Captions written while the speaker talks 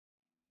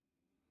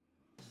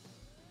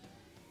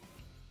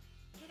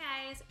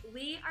guys,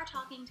 we are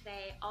talking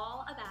today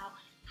all about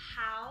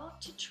how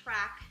to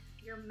track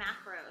your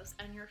macros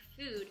and your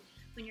food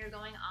when you're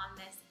going on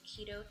this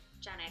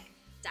ketogenic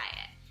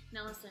diet.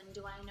 Now listen,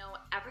 do I know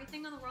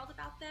everything in the world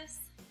about this?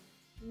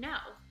 No,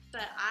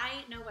 but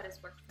I know what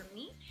has worked for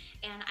me,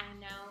 and I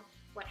know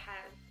what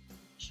has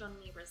shown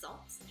me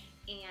results,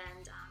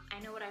 and I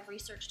know what I've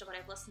researched and what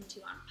I've listened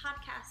to on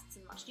podcasts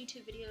and watched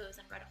YouTube videos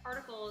and read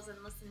articles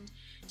and listened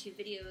to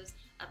videos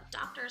of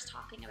doctors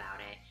talking about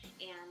it,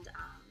 and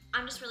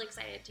I'm just really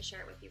excited to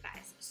share it with you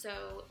guys.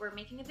 So we're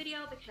making a video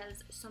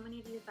because so many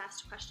of you have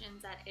asked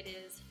questions that it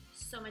is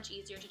so much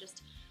easier to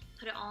just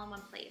put it all in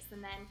one place,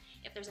 and then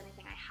if there's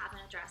anything I haven't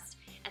addressed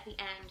at the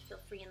end, feel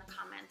free in the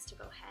comments to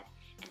go ahead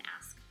and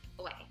ask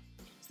away.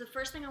 So the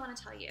first thing I want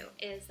to tell you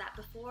is that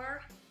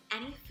before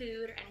any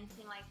food or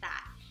anything like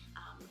that,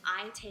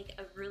 I take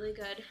a really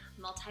good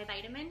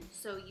multivitamin,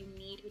 so you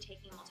need to be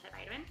taking a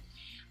multivitamin.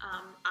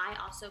 I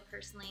also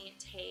personally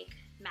take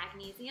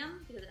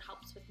magnesium because it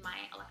helps with my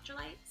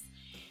electrolytes,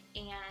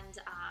 and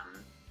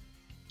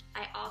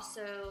I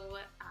also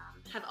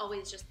have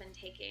always just been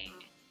taking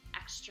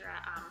extra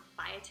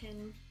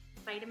biotin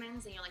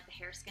vitamins, and like the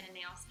hair, skin, and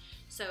nails.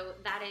 So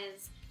that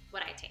is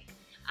what I take.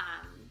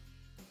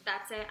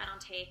 That's it. I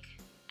don't take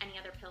any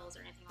other pills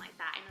or anything like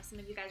that. I know some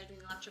of you guys are doing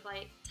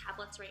electrolyte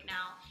tablets right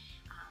now.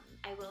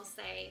 I will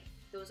say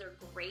those are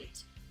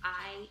great.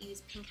 I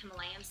use pink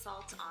Himalayan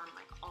salt on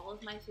like all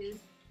of my food,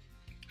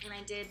 and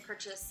I did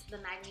purchase the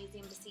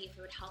magnesium to see if it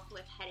would help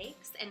with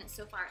headaches, and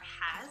so far it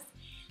has.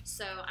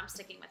 So I'm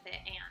sticking with it,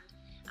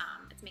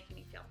 and it's making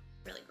me feel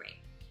really great.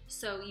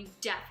 So you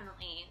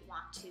definitely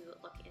want to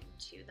look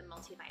into the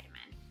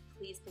multivitamin.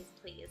 Please, please,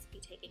 please be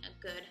taking a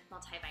good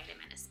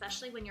multivitamin,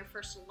 especially when you're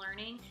first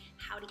learning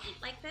how to eat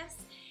like this.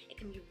 It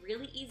can be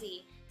really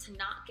easy to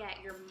not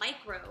get your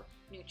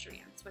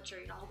micronutrients, which are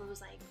all those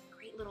like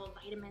great little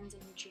vitamins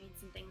and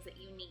nutrients and things that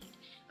you need,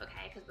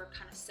 okay? Because we're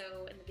kind of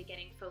so in the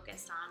beginning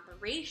focused on the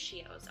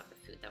ratios of the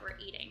food that we're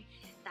eating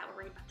that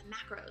we're worried about the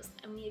macros,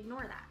 and we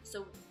ignore that.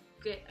 So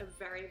get a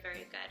very,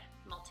 very good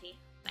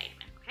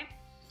multivitamin, okay?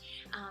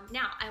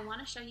 Now, I want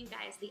to show you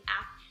guys the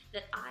app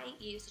that I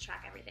use to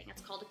track everything.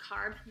 It's called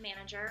Carb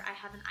Manager. I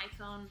have an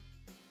iPhone.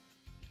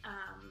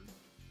 I'm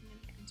going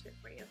to get into it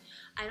for you.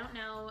 I don't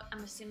know.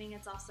 I'm assuming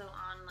it's also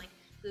on like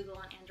Google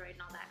and Android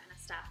and all that kind of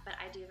stuff, but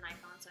I do have an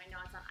iPhone, so I know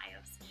it's on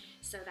iOS.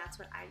 So that's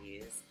what I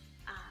use.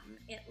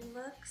 It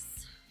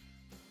looks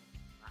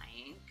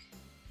like,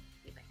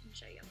 see if I can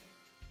show you.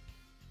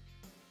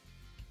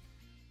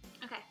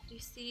 Okay, do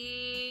you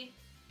see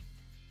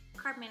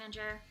Carb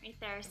Manager right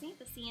there? See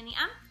the C and the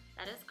M?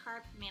 That is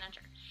Carb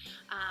Manager.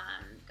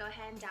 Go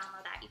ahead and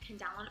download that. You can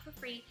download it for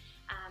free.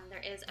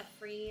 There is a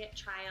free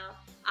trial.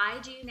 I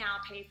do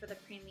now pay for the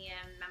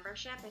premium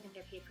membership. I think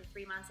I paid for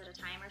 3 months at a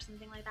time or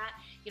something like that.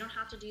 You don't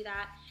have to do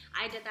that.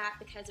 I did that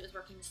because it was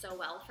working so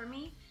well for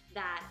me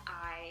that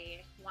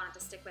I wanted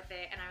to stick with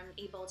it, and I'm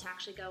able to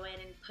actually go in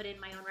and put in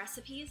my own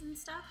recipes and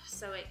stuff.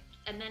 So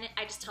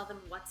I just tell them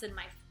what's in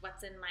my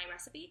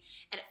recipe,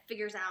 and it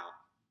figures out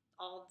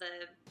all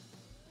the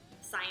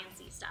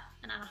sciencey stuff,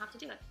 and I don't have to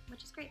do it,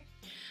 which is great.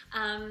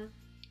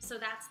 So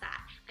that's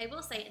that. I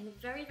will say in the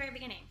very, very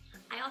beginning,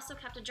 I also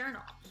kept a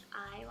journal.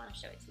 I want to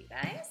show it to you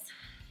guys.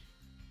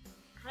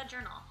 I had a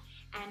journal,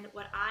 and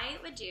what I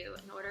would do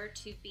in order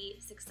to be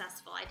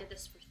successful, I did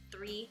this for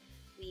 3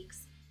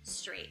 weeks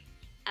straight.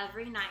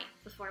 Every night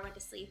before I went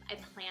to sleep, I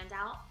planned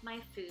out my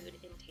food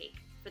intake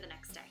for the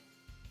next day.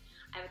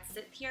 I would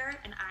sit here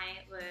and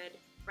I would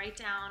write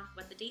down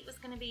what the date was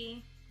going to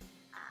be.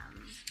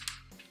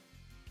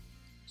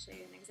 Show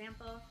you an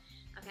example.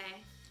 Okay,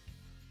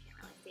 can't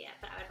really see it,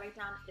 but I would write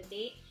down the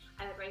date.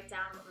 I would write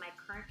down what my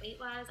current weight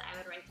was. I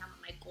would write down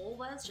what my goal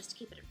was, just to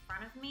keep it in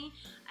front of me.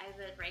 I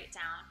would write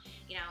down,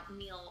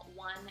 meal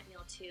 1,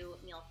 meal 2,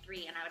 meal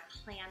 3, and I would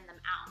plan them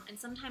out. And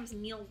sometimes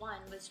meal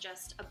 1 was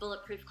just a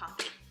bulletproof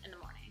coffee in the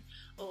morning,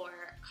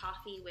 or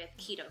coffee with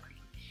keto cream.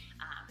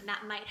 And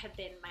that might have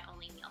been my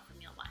only meal for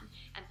meal 1.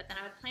 But then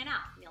I would plan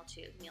out meal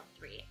 2, meal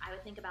 3. I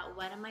would think about,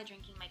 what am I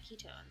drinking my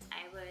ketones?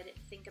 I would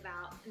think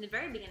about, in the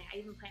very beginning, I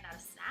even planned out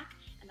a snack,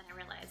 and then I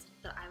realized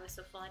that I was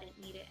so full I didn't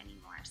need it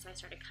anymore, so I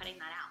started cutting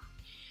that out.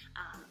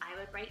 I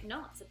would write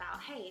notes about,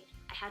 hey,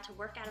 I had to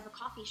work out of a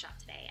coffee shop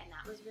today, and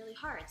that was really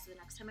hard, so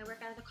the next time I work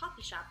out of the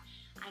coffee shop,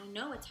 I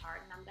know it's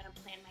hard, and I'm going to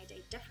plan my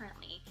day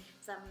differently,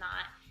 so I'm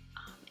not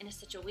in a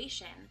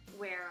situation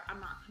where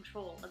I'm not in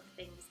control of the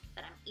things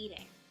that I'm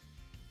eating.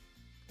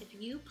 If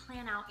you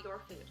plan out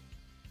your food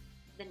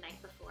the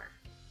night before,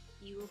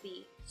 you will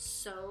be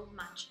so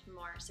much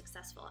more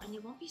successful, and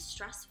you won't be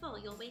stressful.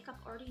 You'll wake up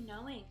already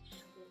knowing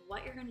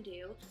what you're going to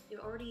do.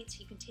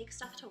 You can take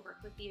stuff to work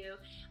with you.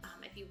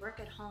 If you work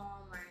at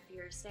home, or if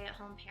you're a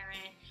stay-at-home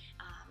parent,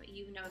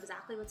 you know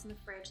exactly what's in the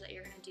fridge that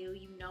you're going to do.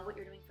 You know what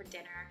you're doing for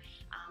dinner.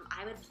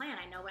 I would plan.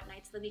 I know what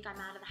nights of the week I'm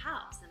out of the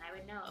house, and I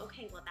would know,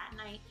 okay, well that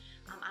night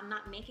I'm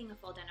not making a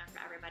full dinner for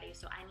everybody,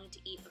 so I need to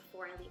eat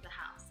before I leave the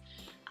house.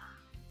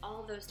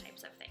 All those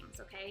types of things,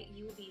 okay?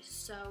 You will be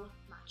so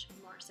much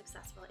more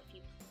successful if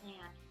you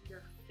plan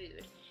your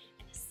food,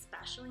 and especially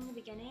especially in the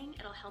beginning,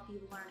 it'll help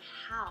you learn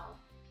how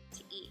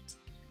to eat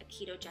a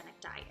ketogenic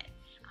diet.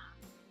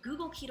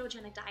 Google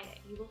ketogenic diet.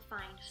 You will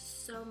find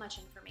so much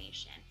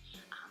information,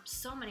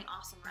 so many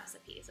awesome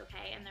recipes,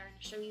 okay? And they're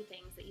going to show you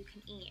things that you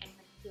can eat and you're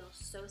going to feel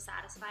so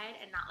satisfied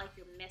and not like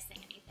you're missing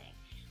anything,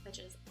 which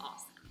is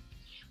awesome.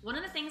 One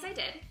of the things I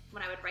did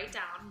when I would write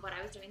down what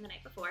I was doing the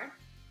night before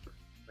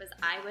was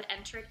I would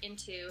enter it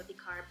into the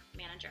Carb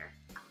Manager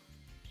app.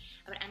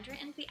 I would enter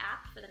it into the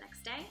app for the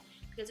next day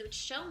because it would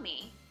show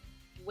me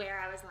where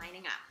I was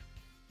lining up.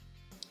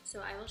 So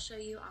I will show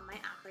you on my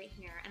app right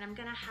here, and I'm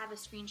gonna have a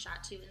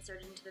screenshot too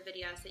inserted into the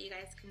video so you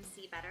guys can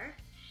see better.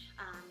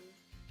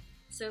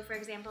 So for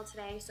example,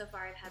 today so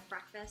far I've had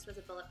breakfast was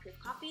a bulletproof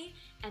coffee,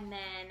 and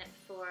then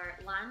for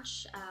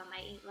lunch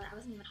I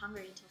wasn't even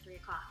hungry until 3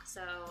 o'clock.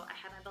 So I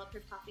had my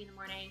bulletproof coffee in the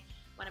morning,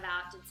 went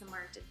about, did some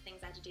work, did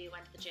things I had to do,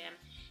 went to the gym,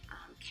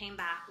 came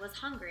back, was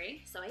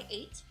hungry, so I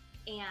ate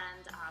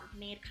and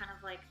made kind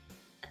of like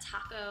a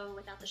taco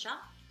without the shell.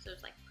 So it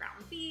was like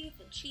ground beef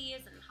and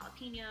cheese and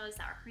jalapenos,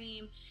 sour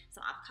cream,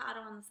 some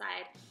avocado on the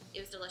side. It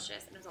was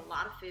delicious and it was a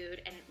lot of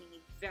food and it made me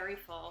very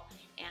full,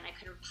 and I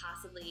couldn't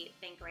possibly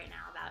think right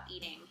now about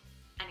eating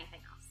anything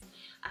else.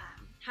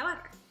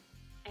 However,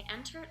 I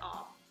enter it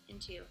all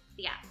into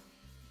the app.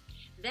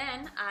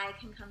 Then I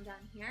can come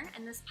down here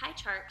and this pie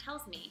chart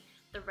tells me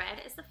the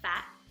red is the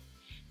fat,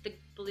 the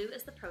blue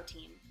is the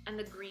protein, and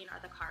the green are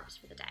the carbs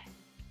for the day.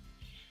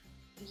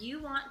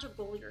 You want to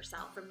goal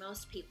yourself, for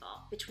most people,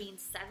 between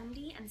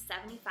 70 and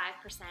 75%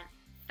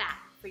 fat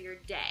for your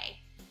day,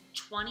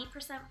 20%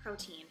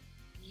 protein.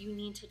 You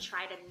need to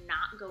try to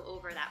not go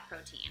over that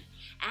protein.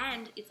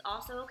 And it's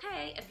also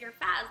okay if your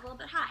fat is a little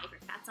bit high. If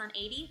your fat's on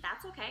 80,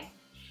 that's okay.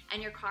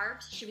 And your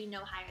carbs should be no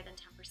higher than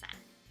 10%.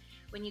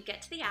 When you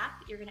get to the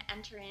app, you're gonna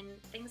enter in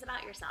things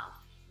about yourself,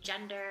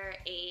 gender,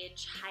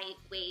 age, height,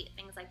 weight,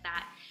 things like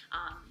that,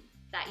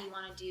 that you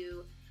wanna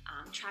do.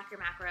 Track your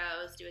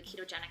macros, do a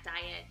ketogenic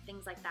diet,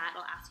 things like that.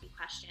 It'll ask you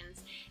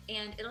questions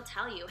and it'll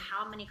tell you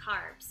how many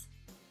carbs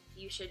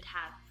you should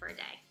have for a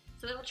day.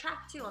 So it'll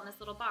track too on this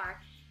little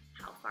bar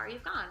how far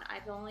you've gone.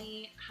 I've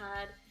only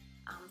had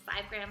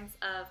 5 grams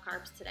of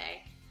carbs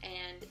today,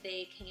 and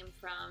they came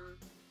from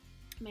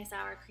my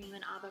sour cream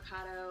and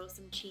avocado,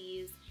 some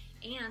cheese,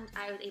 and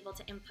I was able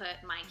to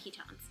input my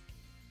ketones.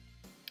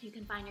 You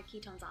can find your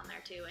ketones on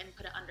there too and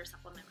put it under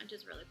supplement, which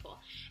is really cool.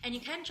 And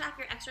you can track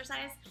your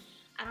exercise.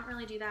 I don't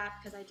really do that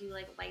because I do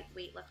like light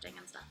weightlifting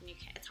and stuff, and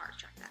it's hard to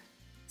track that.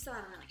 So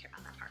I don't really care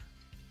about that part.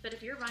 But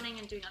if you're running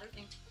and doing other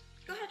things,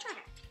 go ahead,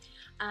 track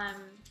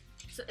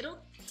it. So it'll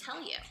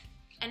tell you.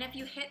 And if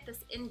you hit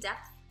this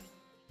in-depth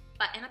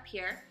button up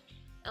here,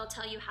 it'll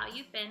tell you how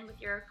you've been with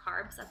your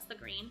carbs, that's the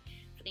green,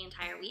 for the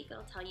entire week.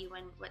 It'll tell you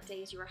what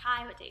days you were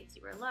high, what days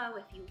you were low,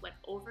 if you went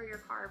over your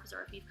carbs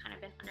or if you've kind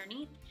of been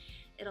underneath.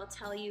 It'll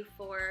tell you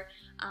for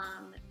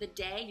the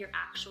day your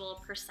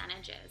actual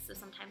percentages. So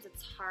sometimes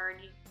it's hard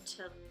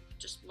to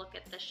just look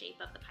at the shape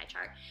of the pie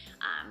chart,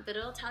 but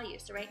it'll tell you.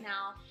 So right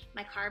now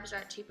my carbs are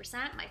at 2%,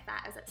 my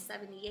fat is at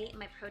 78, and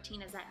my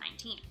protein is at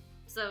 19.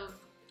 So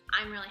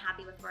I'm really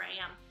happy with where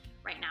I am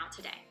right now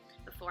today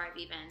before I've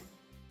even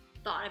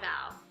thought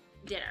about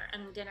dinner.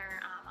 And dinner,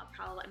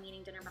 I'm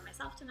eating dinner by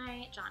myself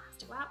tonight. John has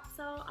to go out,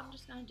 so I'm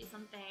just gonna do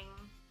something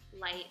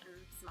light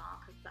and small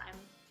because I'm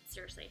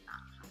seriously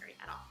not hungry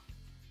at all.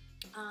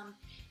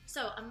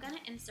 So I'm going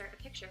to insert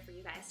a picture for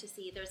you guys to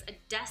see. There's a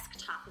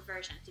desktop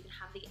version, so you can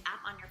have the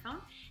app on your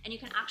phone, and you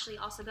can actually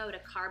also go to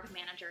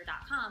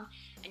carbmanager.com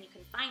and you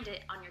can find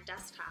it on your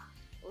desktop,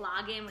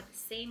 log in with the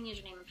same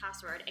username and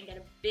password, and get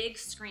a big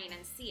screen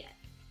and see it.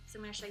 So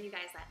I'm going to show you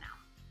guys that now.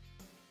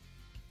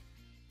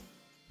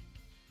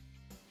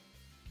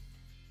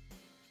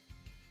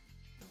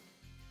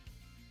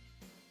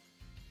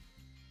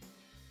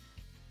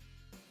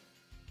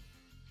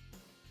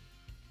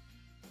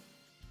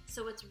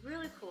 So what's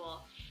really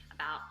cool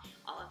about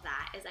all of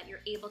that is that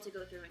you're able to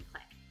go through and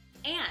click.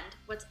 And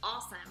what's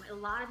awesome, a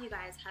lot of you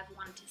guys have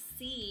wanted to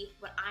see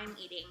what I'm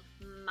eating,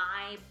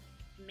 my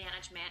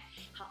management,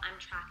 how I'm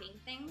tracking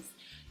things.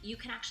 You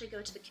can actually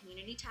go to the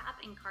community tab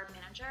in Carb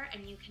Manager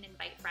and you can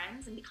invite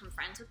friends and become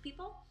friends with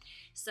people.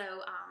 So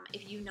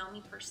if you know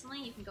me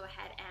personally, you can go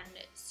ahead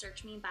and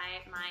search me by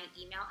my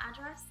email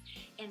address,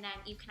 and then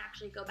you can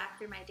actually go back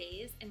through my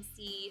days and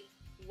see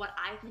what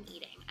I've been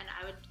eating, and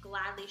I would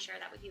gladly share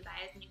that with you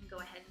guys, and you can go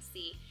ahead and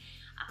see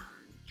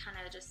kind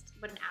of just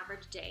what an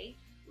average day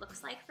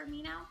looks like for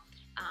me now.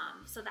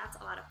 So that's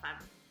a lot of fun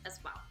as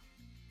well.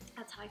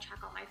 That's how I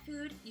track all my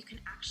food. You can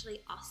actually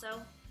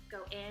also go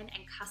in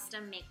and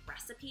custom make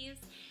recipes.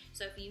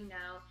 So if you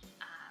know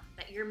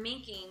that you're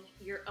making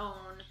your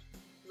own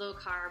low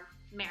carb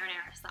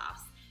marinara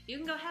sauce, you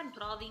can go ahead and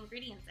put all the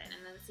ingredients in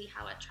and then see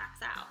how it tracks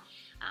out.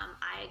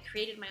 I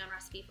created my own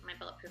recipe for my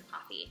bulletproof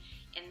coffee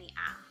in the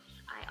app.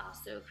 I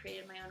also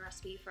created my own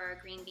recipe for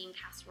green bean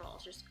casserole,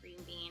 just green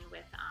beans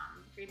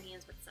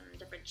with some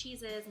different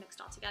cheeses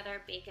mixed all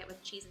together, bake it with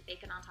cheese and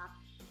bacon on top.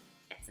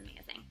 It's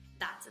amazing.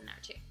 That's in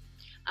there too.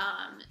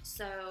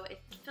 So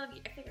it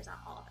figures out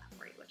all of that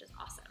for you, which is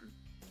awesome.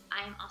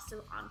 I am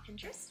also on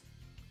Pinterest.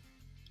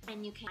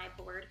 and you can buy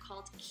a board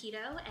called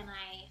Keto, and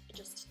I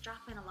just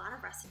drop in a lot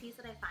of recipes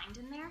that I find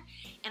in there,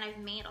 and I've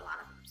made a lot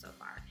of them so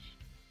far.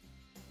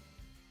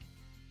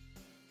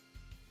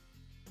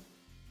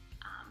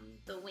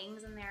 The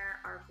wings in there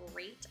are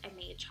great. I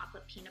made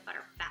chocolate peanut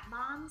butter fat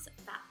bombs.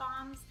 Fat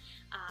bombs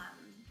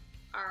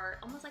are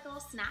almost like a little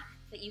snack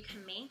that you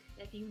can make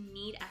if you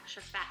need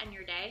extra fat in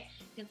your day.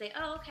 You can say,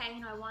 oh, okay,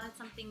 I wanted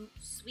something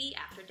sweet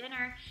after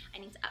dinner. I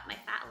need to up my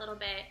fat a little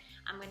bit.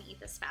 I'm gonna eat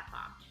this fat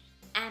bomb.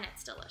 And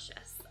it's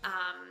delicious.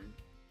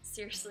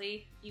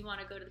 Seriously, you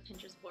wanna go to the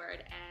Pinterest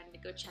board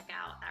and go check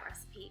out that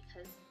recipe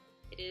because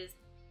it is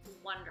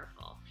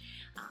wonderful.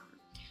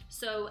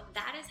 So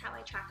that is how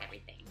I track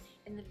everything.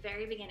 In the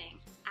very beginning,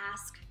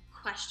 ask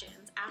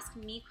questions. Ask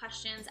me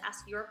questions,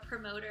 ask your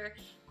promoter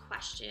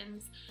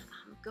questions.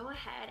 Go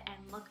ahead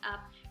and look up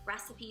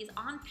recipes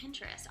on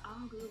Pinterest,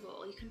 on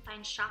Google. You can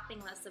find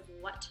shopping lists of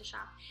what to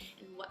shop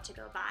and what to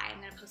go buy. I'm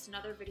gonna post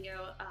another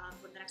video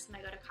the next time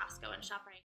I go to Costco and shop right